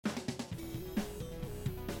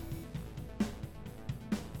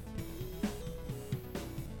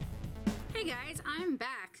Hey guys, I'm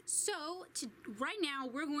back. So right now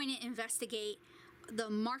we're going to investigate the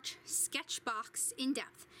March SketchBox in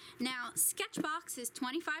depth. Now SketchBox is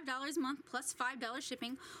 $25 a month plus $5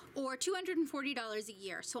 shipping, or $240 a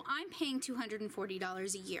year. So I'm paying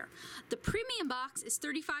 $240 a year. The premium box is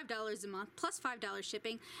 $35 a month plus $5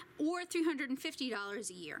 shipping, or $350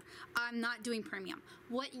 a year. I'm not doing premium.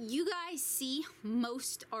 What you guys see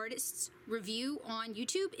most artists review on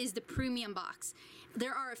YouTube is the premium box.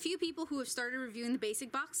 There are a few people who have started reviewing the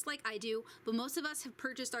basic box like I do, but most of us have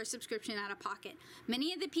purchased our subscription out of pocket.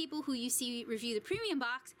 Many of the people who you see review the premium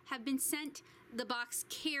box have been sent the box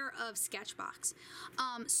care of SketchBox.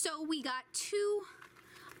 So we got two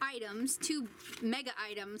mega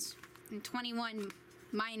items, and 21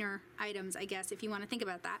 minor items, I guess, if you want to think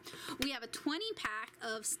about that. We have a 20 pack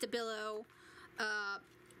of Stabilo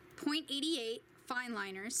 0.88 fine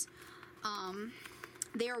liners.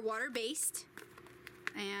 They are water-based,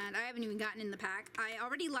 and I haven't even gotten in the pack. I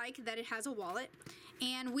already like that it has a wallet,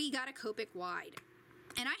 and we got a Copic wide.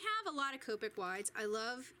 And I have a lot of Copic wides. I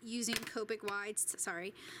love using Copic wides,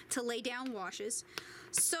 to lay down washes.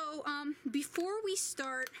 So before we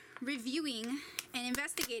start reviewing and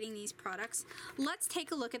investigating these products, let's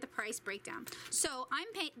take a look at the price breakdown. So I'm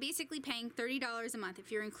basically paying $30 a month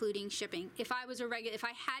if you're including shipping. If I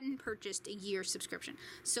hadn't purchased a year subscription.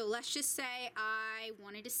 So let's just say I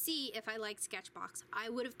wanted to see if I liked SketchBox. I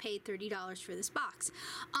would have paid $30 for this box.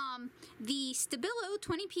 The Stabilo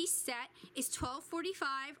 20-piece set is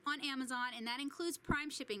 $12.45 on Amazon, and that includes Prime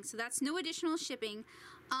shipping, so that's no additional shipping.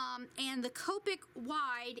 And the Copic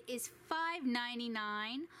wide is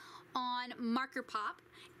 $5.99 on Marker Pop,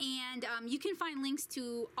 and you can find links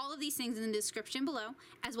to all of these things in the description below,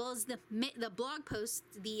 as well as the blog post,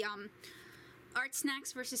 the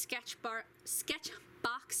ArtSnacks versus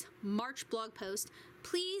SketchBox March blog post.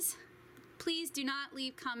 Please do not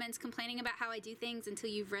leave comments complaining about how I do things until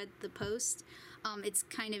you've read the post. It's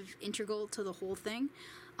kind of integral to the whole thing.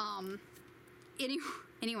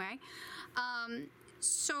 Anyway,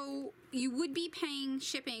 so you would be paying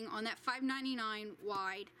shipping on that $5.99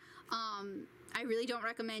 wide. I really don't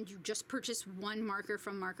recommend you just purchase one marker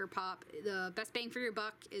from Marker Pop. The best bang for your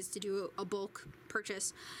buck is to do a bulk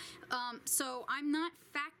purchase. So I'm not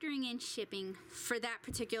factoring in shipping for that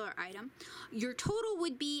particular item. Your total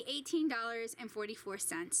would be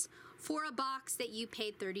 $18.44 for a box that you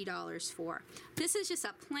paid $30 for. This is just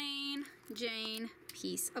a plain Jane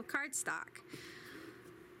piece of cardstock.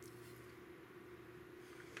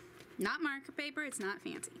 Not marker paper, it's not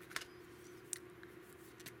fancy.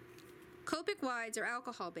 Copic wides are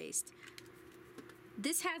alcohol based.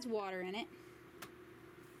 This has water in it.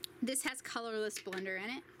 This has colorless blender in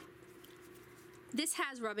it. This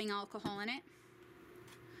has rubbing alcohol in it.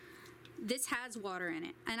 This has water in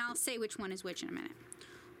it. And I'll say which one is which in a minute.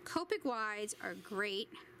 Copic wides are great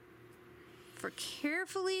for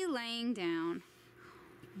carefully laying down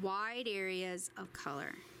wide areas of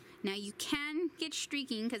color. Now you can get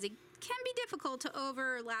streaking because it can be difficult to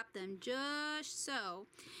overlap them just so.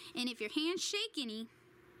 And if your hand's shaky,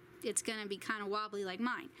 it's going to be kind of wobbly like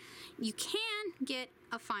mine. You can get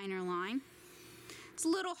a finer line. It's a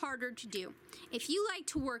little harder to do. If you like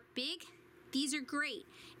to work big, these are great.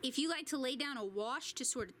 If you like to lay down a wash to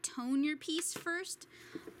sort of tone your piece first,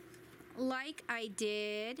 like I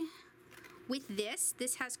did with this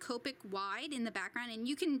has Copic wide in the background, and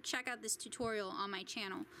you can check out this tutorial on my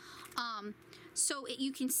channel. So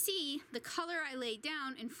you can see the color I laid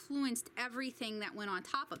down influenced everything that went on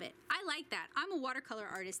top of it. I like that. I'm a watercolor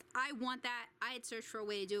artist. I want that. I had searched for a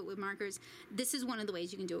way to do it with markers. This is one of the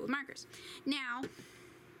ways you can do it with markers. Now,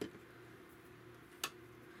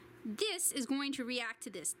 this is going to react to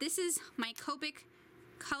this. This is my Copic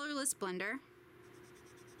colorless blender.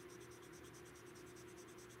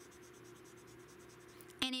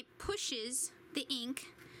 And it pushes the ink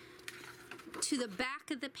to the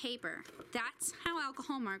back of the paper. That's how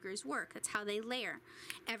alcohol markers work. That's how they layer.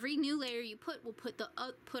 Every new layer you put will put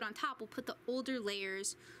on top will put the older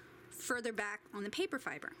layers further back on the paper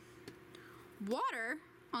fiber. Water,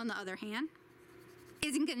 on the other hand,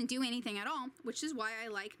 isn't going to do anything at all, which is why I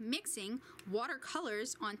like mixing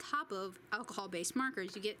watercolors on top of alcohol-based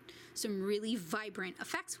markers. You get some really vibrant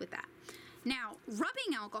effects with that. Now,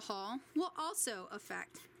 rubbing alcohol will also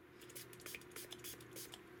affect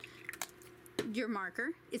your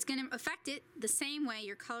marker. It's going to affect it the same way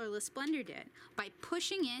your colorless blender did, by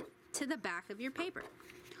pushing it to the back of your paper.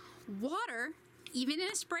 Water, even in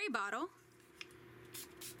a spray bottle,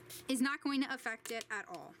 is not going to affect it at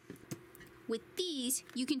all. With these,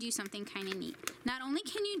 you can do something kind of neat. Not only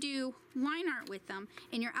can you do line art with them,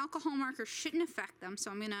 and your alcohol marker shouldn't affect them,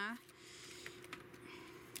 so I'm going to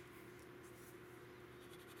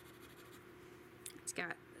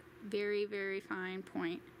very, very fine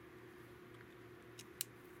point.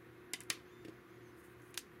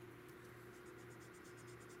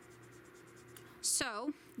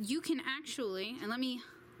 So you can actually, and let me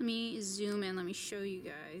zoom in, let me show you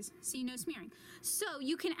guys. See, no smearing. So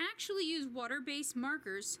you can actually use water-based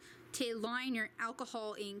markers to line your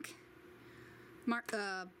alcohol ink.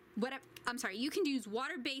 You can use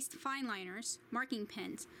water-based fine liners, marking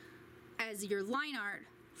pens, as your line art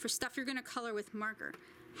for stuff you're gonna color with marker.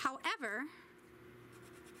 However,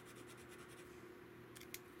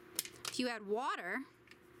 if you add water,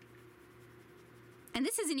 and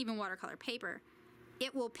this isn't even watercolor paper,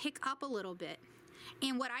 it will pick up a little bit.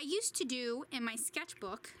 And what I used to do in my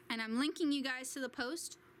sketchbook, and I'm linking you guys to the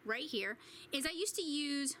post right here, is I used to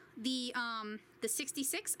use the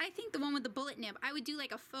 66, I think, the one with the bullet nib. I would do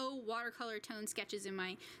like a faux watercolor tone sketches in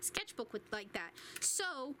my sketchbook with like that.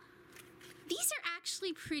 So these are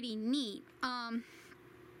actually pretty neat.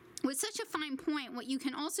 With such a fine point, what you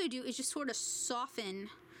can also do is just sort of soften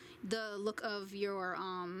the look of your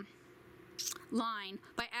line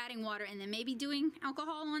by adding water and then maybe doing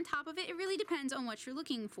alcohol on top of it. It really depends on what you're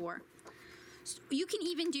looking for. So you can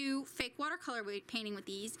even do fake watercolor painting with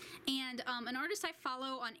these, and an artist I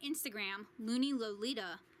follow on Instagram, Looney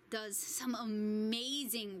Lolita, does some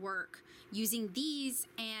amazing work using these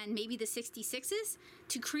and maybe the 66s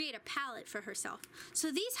to create a palette for herself.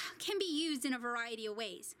 So these can be used in a variety of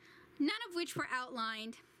ways, none of which were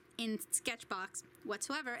outlined in SketchBox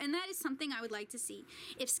whatsoever, and that is something I would like to see.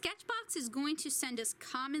 If SketchBox is going to send us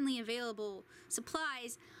commonly available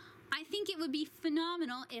supplies, I think it would be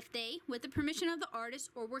phenomenal if they, with the permission of the artist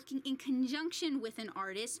or working in conjunction with an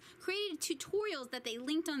artist, created tutorials that they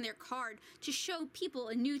linked on their card to show people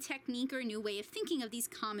a new technique or a new way of thinking of these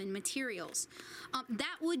common materials.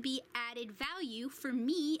 That would be added value for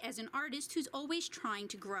me as an artist who's always trying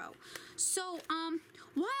to grow. So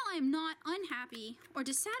while I'm not unhappy or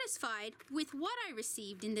dissatisfied with what I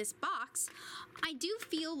received in this box, I do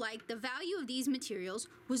feel like the value of these materials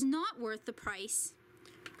was not worth the price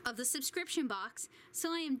of the subscription box,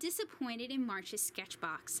 so I am disappointed in March's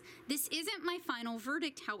SketchBox. This isn't my final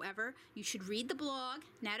verdict, however. You should read the blog,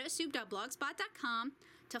 natosoup.blogspot.com,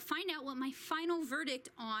 to find out what my final verdict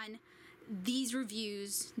on these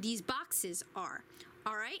reviews, these boxes are.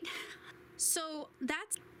 All right? So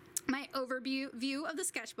that's my overview of the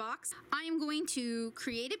SketchBox. I am going to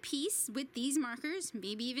create a piece with these markers,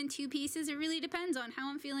 maybe even 2 pieces. It really depends on how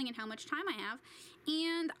I'm feeling and how much time I have.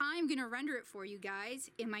 And I'm going to render it for you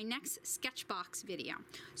guys in my next SketchBox video.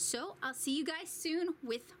 So I'll see you guys soon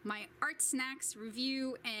with my ArtSnacks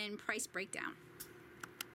review and price breakdown.